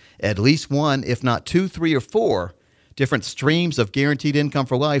includes at least 1, if not 2, 3, or 4 different streams of guaranteed income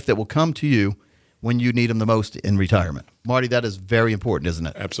for life that will come to you when you need them the most in retirement. Marty, that is very important, isn't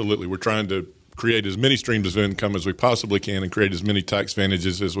it? Absolutely. We're trying to create as many streams of income as we possibly can and create as many tax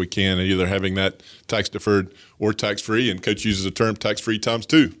advantages as we can, and either having that tax deferred or tax free. And Coach uses the term tax free times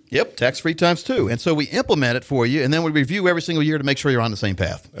 2. Yep, tax free times 2. And so we implement it for you, and then we review every single year to make sure you're on the same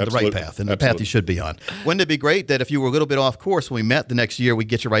path, the right path, and the path you should be on. Wouldn't it be great that if you were a little bit off course when we met the next year, we'd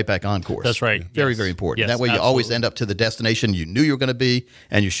get you right back on course? That's right. Very, very important. Yes, that way you always end up to the destination you knew you were going to be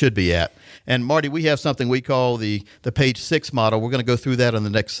and you should be at. And Marty, we have something we call the page 6 model. We're going to go through that in the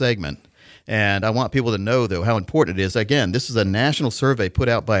next segment. And I want people to know, though, how important it is. Again, this is a national survey put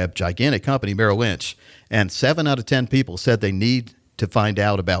out by a gigantic company, Merrill Lynch, and 7 out of 10 people said they need to find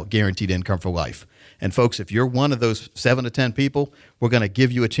out about guaranteed income for life. And folks, if you're one of those 7 to 10 people, we're going to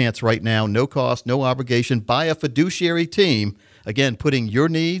give you a chance right now, no cost, no obligation, by a fiduciary team, again, putting your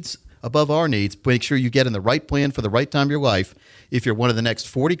needs above our needs. Make sure you get in the right plan for the right time of your life. If you're one of the next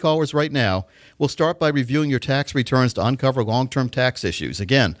 40 callers right now, we'll start by reviewing your tax returns to uncover long-term tax issues.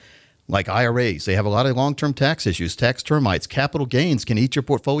 Again, like IRAs, they have a lot of long-term tax issues. Tax termites, capital gains can eat your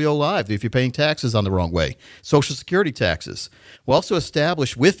portfolio alive if you're paying taxes on the wrong way. Social Security taxes. We'll also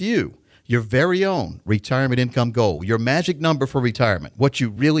establish with you your very own retirement income goal, your magic number for retirement, what you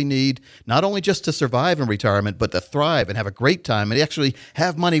really need, not only just to survive in retirement, but to thrive and have a great time and actually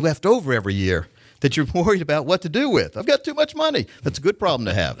have money left over every year that you're worried about what to do with. I've got too much money. That's a good problem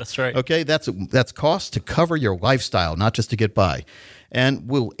to have. That's right. Okay, that's costs to cover your lifestyle, not just to get by. And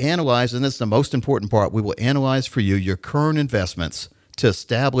we'll analyze, and this is the most important part, we will analyze for you your current investments to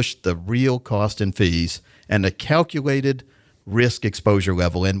establish the real cost and fees and the calculated risk exposure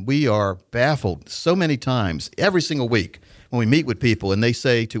level. And we are baffled so many times every single week when we meet with people and they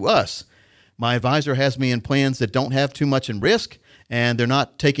say to us, my advisor has me in plans that don't have too much in risk and they're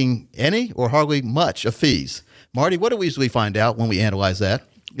not taking any or hardly much of fees. Marty, what do we usually find out when we analyze that?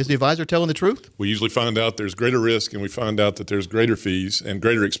 Is the advisor telling the truth? We usually find out there's greater risk, and we find out that there's greater fees and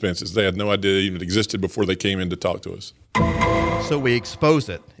greater expenses. They had no idea even existed before they came in to talk to us. So we expose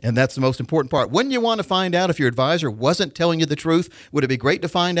it, and that's the most important part. Wouldn't you want to find out if your advisor wasn't telling you the truth? Would it be great to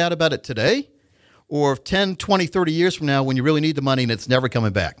find out about it today? Or 10, 20, 30 years from now when you really need the money and it's never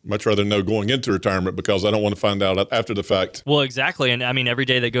coming back? Much rather know going into retirement because I don't want to find out after the fact. Well, exactly. And I mean, every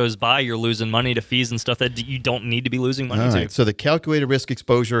day that goes by, you're losing money to fees and stuff that you don't need to be losing money All to. right. So the calculated risk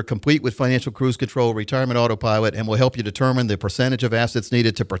exposure, complete with financial cruise control, retirement autopilot, and will help you determine the percentage of assets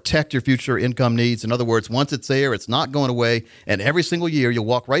needed to protect your future income needs. In other words, once it's there, it's not going away. And every single year, you'll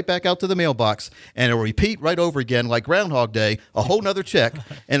walk right back out to the mailbox and it'll repeat right over again like Groundhog Day, a whole nother check.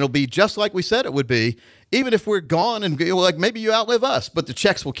 And it'll be just like we said it would be. Even if we're gone and like maybe you outlive us, but the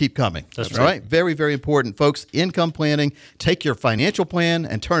checks will keep coming. That's right. All right. Very, very important, folks. Income planning. Take your financial plan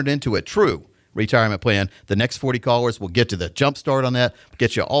and turn it into a true retirement plan. The next 40 callers will get to the jump start on that,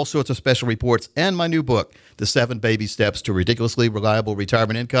 get you all sorts of special reports, and my new book, The 7 Baby Steps to Ridiculously Reliable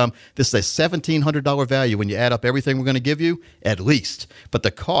Retirement Income. This is a $1,700 value when you add up everything we're going to give you, at least. But the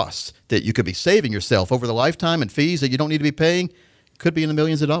costs that you could be saving yourself over the lifetime and fees that you don't need to be paying could be in the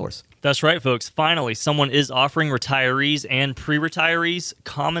millions of dollars. That's right, folks. Finally, someone is offering retirees and pre-retirees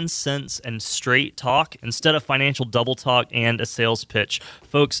common sense and straight talk instead of financial double talk and a sales pitch.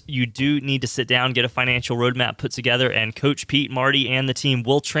 Folks, you do need to sit down, get a financial roadmap put together, and Coach Pete, Marty, and the team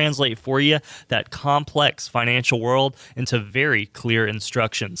will translate for you that complex financial world into very clear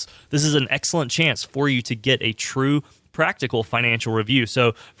instructions. This is an excellent chance for you to get a true practical financial review.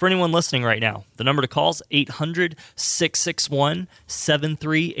 So for anyone listening right now, the number to call is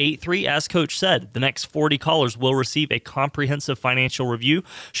 800-661-7383. As Coach said, the next 40 callers will receive a comprehensive financial review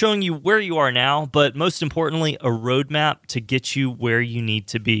showing you where you are now, but most importantly, a roadmap to get you where you need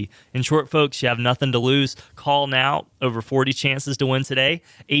to be. In short, folks, you have nothing to lose. Call now. Over 40 chances to win today.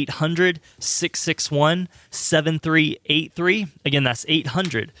 800-661-7383. Again, that's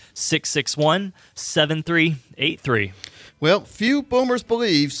 800-661-7383. Well, few boomers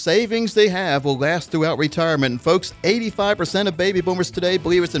believe savings they have will last throughout retirement. And folks, 85% of baby boomers today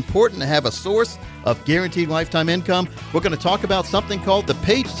believe it's important to have a source of guaranteed lifetime income. We're going to talk about something called the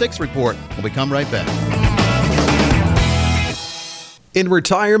Page 6 Report when we come right back. In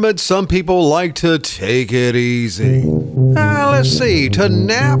retirement, some people like to take it easy. Let's see, to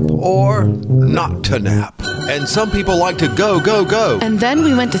nap or not to nap. And some people like to go, go, go. And then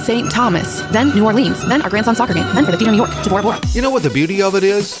we went to St. Thomas, then New Orleans, then our grandson's soccer game, then for the Theater New York to Bora Bora. You know what the beauty of it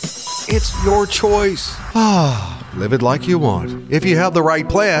is? It's your choice. Live it like you want. If you have the right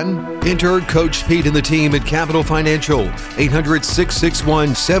plan, enter Coach Pete and the team at Capital Financial,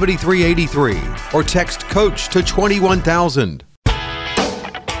 800-661-7383, or text COACH to 21,000.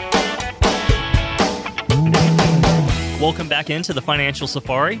 Welcome back into the Financial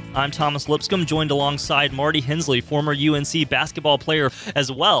Safari. I'm Thomas Lipscomb, joined alongside Marty Hensley, former UNC basketball player,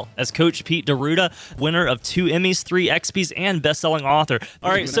 as well as Coach Pete D'Arruda, winner of 2 Emmys, 3 XPs, and best-selling author.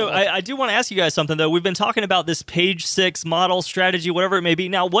 All right, so I do want to ask you guys something, though. We've been talking about this Page 6 model, strategy, whatever it may be.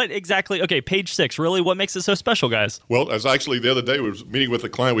 Now, what exactly, okay, Page 6, really, what makes it so special, guys? Well, as actually the other day, we were meeting with a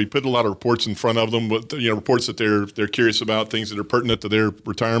client. We put a lot of reports in front of them, with, reports that they're curious about, things that are pertinent to their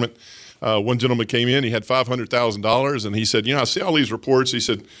retirement. One gentleman came in, he had $500,000, and he said, I see all these reports. He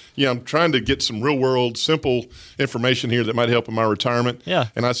said, I'm trying to get some real-world, simple information here that might help in my retirement. Yeah.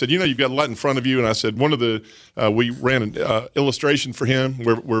 And I said, you've got a lot in front of you. And I said, we ran an illustration for him.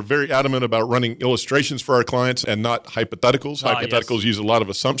 We're very adamant about running illustrations for our clients and not hypotheticals. Hypotheticals use a lot of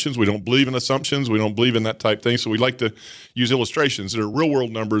assumptions. We don't believe in assumptions. We don't believe in that type thing. So we like to use illustrations that are real-world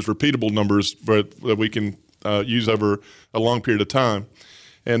numbers, repeatable numbers that we can use over a long period of time.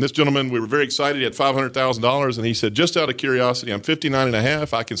 And this gentleman, we were very excited. He had $500,000, and he said, just out of curiosity, I'm 59 and a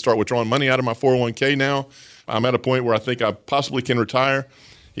half. I can start withdrawing money out of my 401k now. I'm at a point where I think I possibly can retire.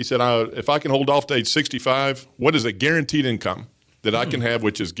 He said, if I can hold off to age 65, what is a guaranteed income that I can have,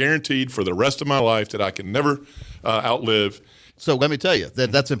 which is guaranteed for the rest of my life, that I can never outlive? So let me tell you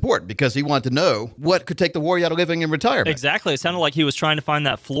that's important because he wanted to know what could take the worry out of living in retirement. Exactly. It sounded like he was trying to find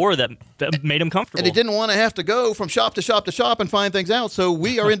that floor that made him comfortable. And he didn't want to have to go from shop to shop to shop and find things out. So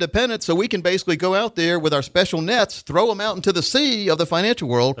we are independent, so we can basically go out there with our special nets, throw them out into the sea of the financial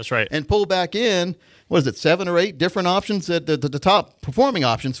world. That's right. And pull back in, 7 or 8 different options, the top performing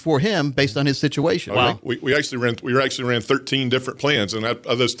options for him based on his situation. Wow. Right? We actually ran 13 different plans, and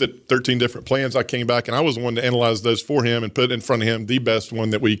of those 13 different plans, I came back and I was the one to analyze those for him and put in front of him the best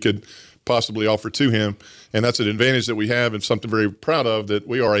one that we could possibly offer to him. And that's an advantage that we have and something very proud of, that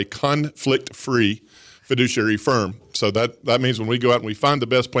we are a conflict-free fiduciary firm. So that means when we go out and we find the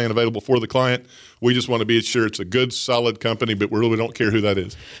best plan available for the client, we just want to be sure it's a good, solid company, but we really don't care who that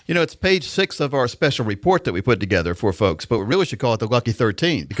is. It's page 6 of our special report that we put together for folks, but we really should call it the Lucky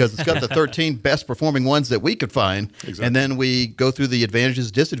 13 because it's got the 13 best performing ones that we could find. Exactly. And then we go through the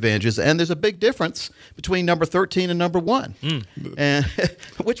advantages, disadvantages, and there's a big difference between number 13 and number 1. And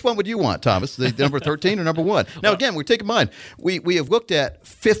which one would you want, Thomas? The number 13 or number 1? Now, again, we take in mind, we have looked at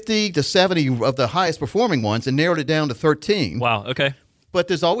 50 to 70 of the highest performing ones and narrowed it down to 13. Wow, okay. But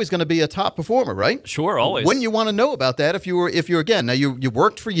there's always going to be a top performer, right? Sure, always. Wouldn't you want to know about that if you're again, now you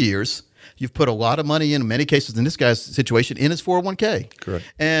worked for years, you've put a lot of money in many cases in this guy's situation in his 401k. Correct.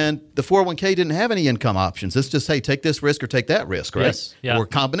 And the 401k didn't have any income options. It's just, hey, take this risk or take that risk, right? Yes, yeah. Or a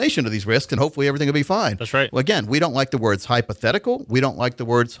combination of these risks and hopefully everything will be fine. That's right. Well, again, we don't like the words hypothetical. We don't like the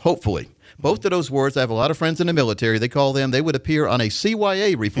words hopefully. Both of those words, I have a lot of friends in the military. They would appear on a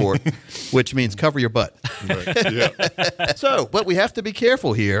CYA report, which means cover your butt. Right. Yeah. So what we have to be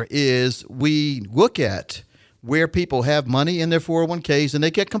careful here is we look at where people have money in their 401ks and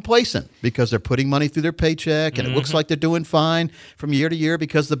they get complacent because they're putting money through their paycheck and it looks like they're doing fine from year to year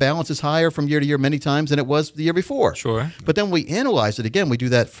because the balance is higher from year to year many times than it was the year before. Sure. But then we analyze it again. We do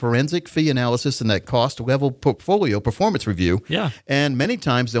that forensic fee analysis and that cost level portfolio performance review. Yeah. And many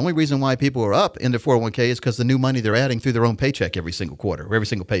times the only reason why people are up in their 401k is because the new money they're adding through their own paycheck every single quarter or every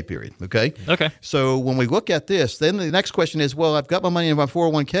single pay period. Okay? Okay. So when we look at this, then the next question is, well, I've got my money in my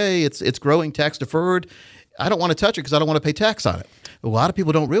 401k. It's growing tax deferred. I don't want to touch it because I don't want to pay tax on it. A lot of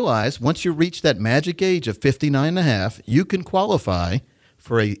people don't realize once you reach that magic age of 59 and a half, you can qualify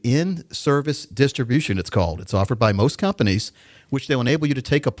for a in-service distribution, it's called. It's offered by most companies, which they'll enable you to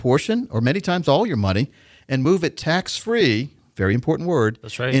take a portion or many times all your money and move it tax-free, very important word,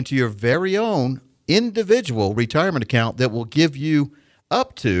 that's right, into your very own individual retirement account that will give you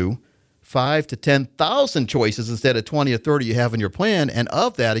up to 5,000 to 10,000 choices instead of 20 or 30 you have in your plan. And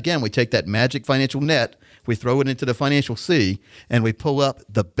of that, again, we take that magic financial net, we throw it into the financial sea, and we pull up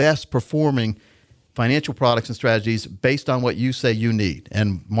the best performing financial products and strategies based on what you say you need.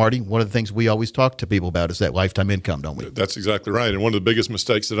 And Marty, one of the things we always talk to people about is that lifetime income, don't we? That's exactly right. And one of the biggest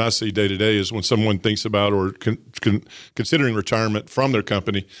mistakes that I see day to day is when someone thinks about or considering retirement from their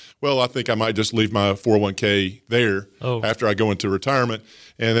company, well, I think I might just leave my 401k there after I go into retirement.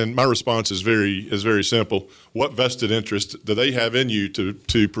 And then my response is very simple. What vested interest do they have in you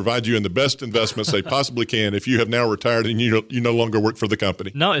to provide you in the best investments they possibly can if you have now retired and you no longer work for the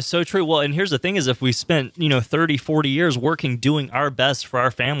company? No, it's so true. Well, and here's the thing is if we spent, 30, 40 years working, doing our best for our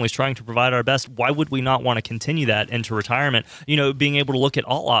families, trying to provide our best, why would we not want to continue that into retirement? Being able to look at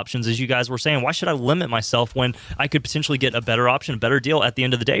all options, as you guys were saying, why should I limit myself when I could potentially get a better option, a better deal at the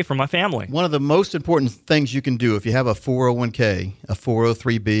end of the day for my family? One of the most important things you can do if you have a 401k, a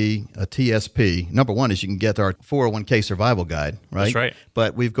 403b, a TSP, number one is you can get our 401k survival guide, right? That's right.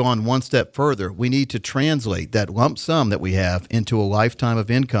 But we've gone one step further. We need to translate that lump sum that we have into a lifetime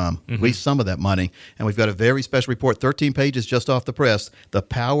of income, at least some of that money. And we've got a very special report, 13 pages just off the press, The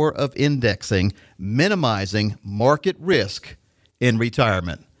Power of Indexing, Minimizing Market Risk in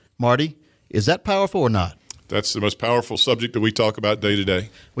Retirement. Marty, is that powerful or not? That's the most powerful subject that we talk about day to day.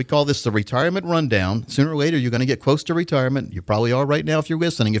 We call this the retirement rundown. Sooner or later, you're going to get close to retirement. You probably are right now if you're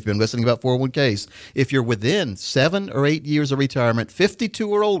listening, if you've been listening about 401ks. If you're within 7 or 8 years of retirement, 52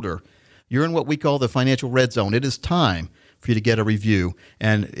 or older, you're in what we call the financial red zone. It is time for you to get a review.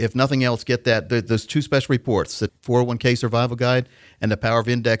 And if nothing else, get that. There's 2 special reports, the 401k survival guide and the power of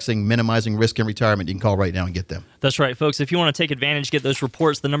indexing, minimizing risk in retirement. You can call right now and get them. That's right, folks. If you want to take advantage, get those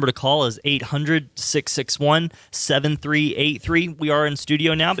reports, the number to call is 800-661-7383. We are in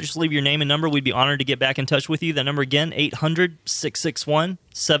studio now, but just leave your name and number. We'd be honored to get back in touch with you. That number again,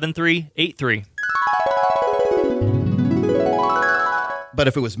 800-661-7383. But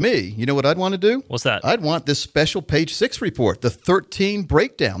if it was me, you know what I'd want to do? What's that? I'd want this special page 6 report, the 13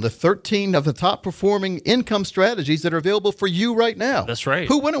 breakdown, the 13 of the top performing income strategies that are available for you right now. That's right.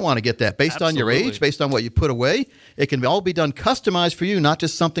 Who wouldn't want to get that based on your age, based on what you put away? It can all be done customized for you, not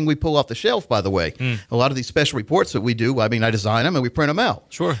just something we pull off the shelf, by the way. A lot of these special reports that we do, I design them and we print them out.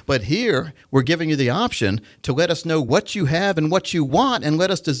 Sure. But here, we're giving you the option to let us know what you have and what you want, and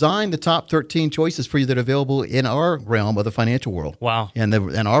let us design the top 13 choices for you that are available in our realm of the financial world. Wow. And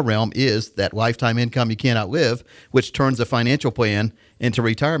our realm is that lifetime income you can't outlive, which turns a financial plan into a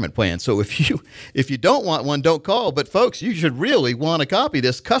retirement plan. So if you don't want one, don't call. But folks, you should really want to copy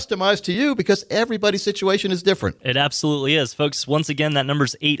this, customized to you, because everybody's situation is different. It absolutely is. Folks, once again, that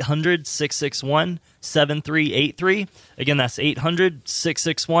number's 800-661-7383. Again, that's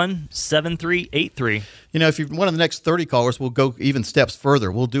 800-661-7383. If you're one of the next 30 callers, we'll go even steps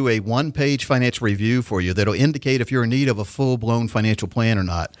further. We'll do a one-page financial review for you that'll indicate if you're in need of a full-blown financial plan or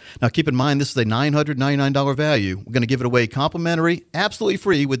not. Now, keep in mind, this is a $999 value. We're going to give it away complimentary, absolutely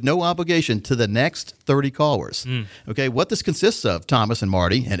free, with no obligation to the next 30 callers. Okay, what this consists of, Thomas and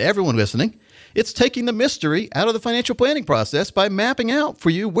Marty, and everyone listening, it's taking the mystery out of the financial planning process by mapping out for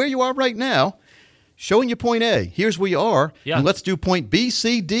you where you are right now, showing you point A, here's where you are, and let's do point B,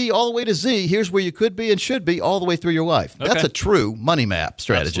 C, D, all the way to Z. Here's where you could be and should be all the way through your life. Okay. That's a true money map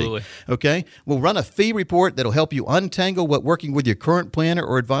strategy. Absolutely. Okay? We'll run a fee report that'll help you untangle what working with your current planner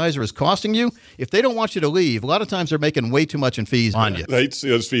or advisor is costing you. If they don't want you to leave, a lot of times they're making way too much in fees on you. They hate to see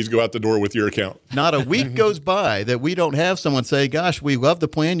those fees go out the door with your account. Not a week goes by that we don't have someone say, gosh, we love the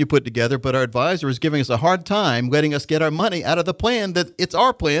plan you put together, but our advisor is giving us a hard time letting us get our money out of the plan that it's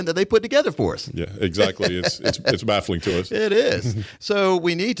our plan that they put together for us. Yeah, exactly. It's baffling to us. It is. So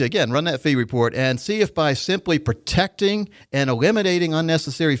we need to, again, run that fee report and see if by simply protecting and eliminating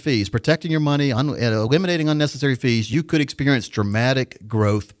unnecessary fees, protecting your money, eliminating unnecessary fees, you could experience dramatic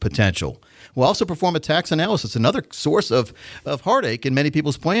growth potential. We'll also perform a tax analysis. Another source of heartache in many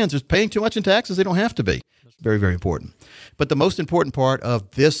people's plans is paying too much in taxes they don't have to be. Very, very important. But the most important part of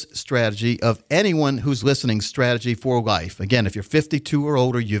this strategy, of anyone who's listening, strategy for life. Again, if you're 52 or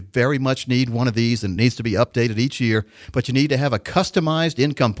older, you very much need one of these, and it needs to be updated each year. But you need to have a customized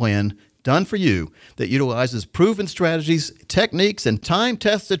income plan done for you that utilizes proven strategies, techniques, and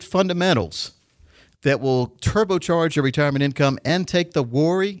time-tested fundamentals that will turbocharge your retirement income and take the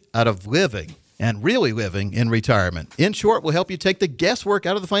worry out of living and really living in retirement. In short, we'll help you take the guesswork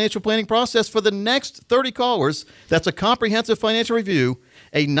out of the financial planning process for the next 30 callers. That's a comprehensive financial review,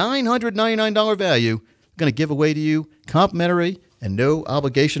 a $999 value. We're going to give away to you complimentary and no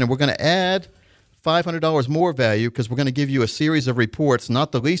obligation, and we're going to add $500 more value because we're going to give you a series of reports,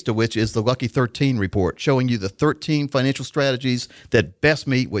 not the least of which is the Lucky 13 report, showing you the 13 financial strategies that best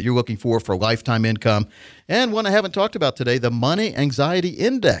meet what you're looking for lifetime income. And one I haven't talked about today, the Money Anxiety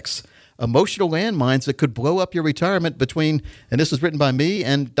Index. Emotional landmines that could blow up your retirement between, and this is written by me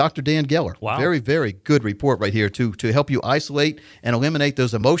and Dr. Dan Geller. Wow. Very, very good report right here to help you isolate and eliminate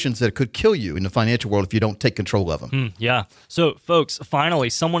those emotions that could kill you in the financial world if you don't take control of them. Yeah. So, folks, finally,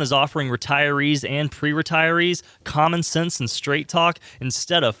 someone is offering retirees and pre-retirees common sense and straight talk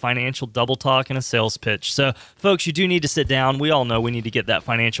instead of financial double talk and a sales pitch. So, folks, you do need to sit down. We all know we need to get that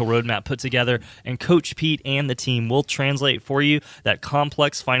financial roadmap put together, and Coach Pete and the team will translate for you that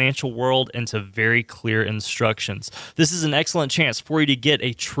complex financial world into very clear instructions. This is an excellent chance for you to get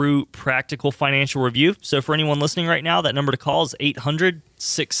a true practical financial review. So for anyone listening right now, that number to call is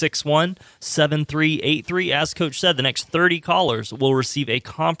 800-661-7383. As Coach said, the next 30 callers will receive a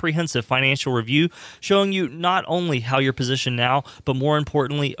comprehensive financial review showing you not only how you're positioned now, but more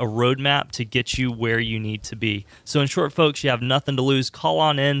importantly, a roadmap to get you where you need to be. So in short, folks, you have nothing to lose. Call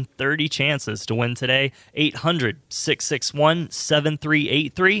on in. 30 chances to win today.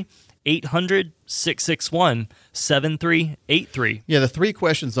 800-661-7383. 800-661-7383. Yeah, the three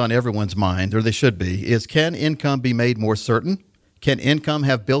questions on everyone's mind, or they should be, is can income be made more certain? Can income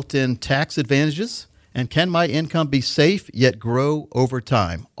have built-in tax advantages? And can my income be safe yet grow over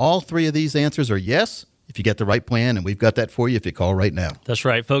time? All three of these answers are yes, if you get the right plan, and we've got that for you if you call right now. That's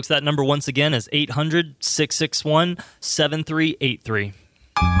right, folks. That number once again is 800-661-7383.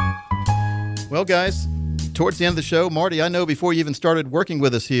 Well, guys, towards the end of the show, Marty, I know before you even started working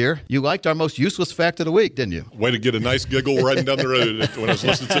with us here, you liked our most useless fact of the week, didn't you? Way to get a nice giggle riding down the road when I was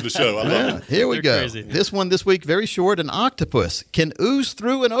listening to the show. I love it. Here we You're go. crazy. This one this week, very short. An octopus can ooze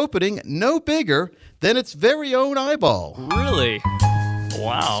through an opening no bigger than its very own eyeball. Really?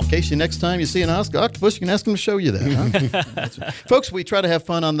 Wow. In case next time you see an octopus, you can ask them to show you that. Huh? Folks, we try to have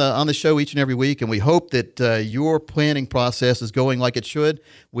fun on the show each and every week, and we hope that your planning process is going like it should.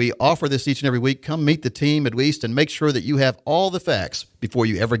 We offer this each and every week. Come meet the team at least and make sure that you have all the facts before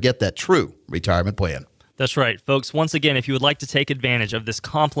you ever get that true retirement plan. That's right, folks. Once again, if you would like to take advantage of this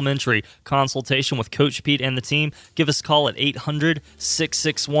complimentary consultation with Coach Pete and the team, give us a call at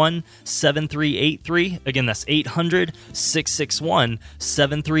 800-661-7383. Again, that's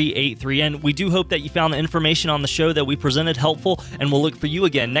 800-661-7383. And we do hope that you found the information on the show that we presented helpful, and we'll look for you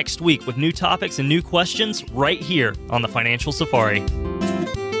again next week with new topics and new questions right here on the Financial Safari.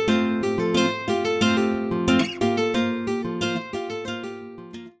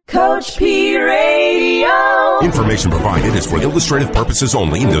 Coach P Radio. Information provided is for illustrative purposes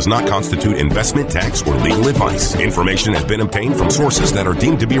only and does not constitute investment, tax, or legal advice. Information has been obtained from sources that are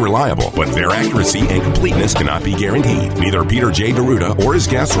deemed to be reliable, but their accuracy and completeness cannot be guaranteed. Neither Peter J. D'Arruda or his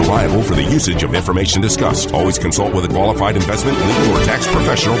guests are liable for the usage of information discussed. Always consult with a qualified investment, legal, or tax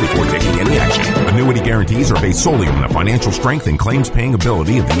professional before taking any action. Annuity guarantees are based solely on the financial strength and claims-paying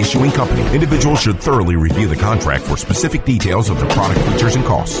ability of the issuing company. Individuals should thoroughly review the contract for specific details of the product features and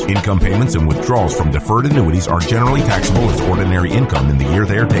costs. Income payments and withdrawals from deferred annuities are generally taxable as ordinary income in the year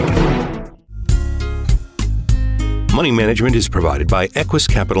they are taken. Money management is provided by Equus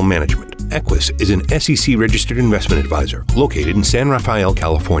Capital Management. Equus is an SEC-registered investment advisor located in San Rafael,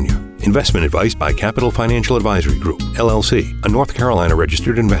 California. Investment advice by Capital Financial Advisory Group, LLC, a North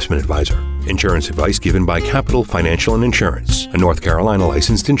Carolina-registered investment advisor. Insurance advice given by Capital Financial and Insurance, a North Carolina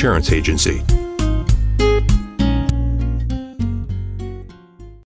licensed insurance agency.